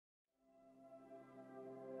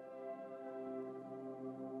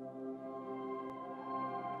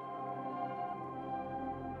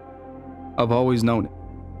I've always known it.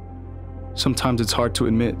 Sometimes it's hard to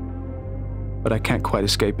admit, but I can't quite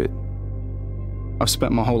escape it. I've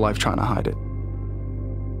spent my whole life trying to hide it.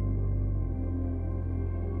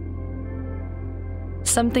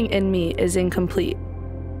 Something in me is incomplete.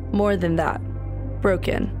 More than that,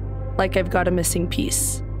 broken, like I've got a missing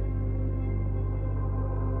piece.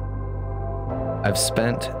 I've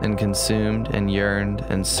spent and consumed and yearned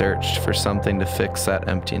and searched for something to fix that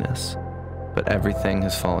emptiness, but everything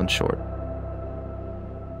has fallen short.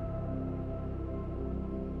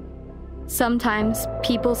 Sometimes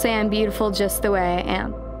people say I'm beautiful just the way I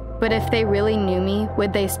am, but if they really knew me,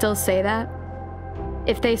 would they still say that?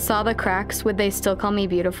 If they saw the cracks, would they still call me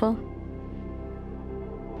beautiful?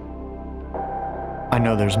 I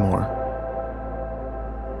know there's more.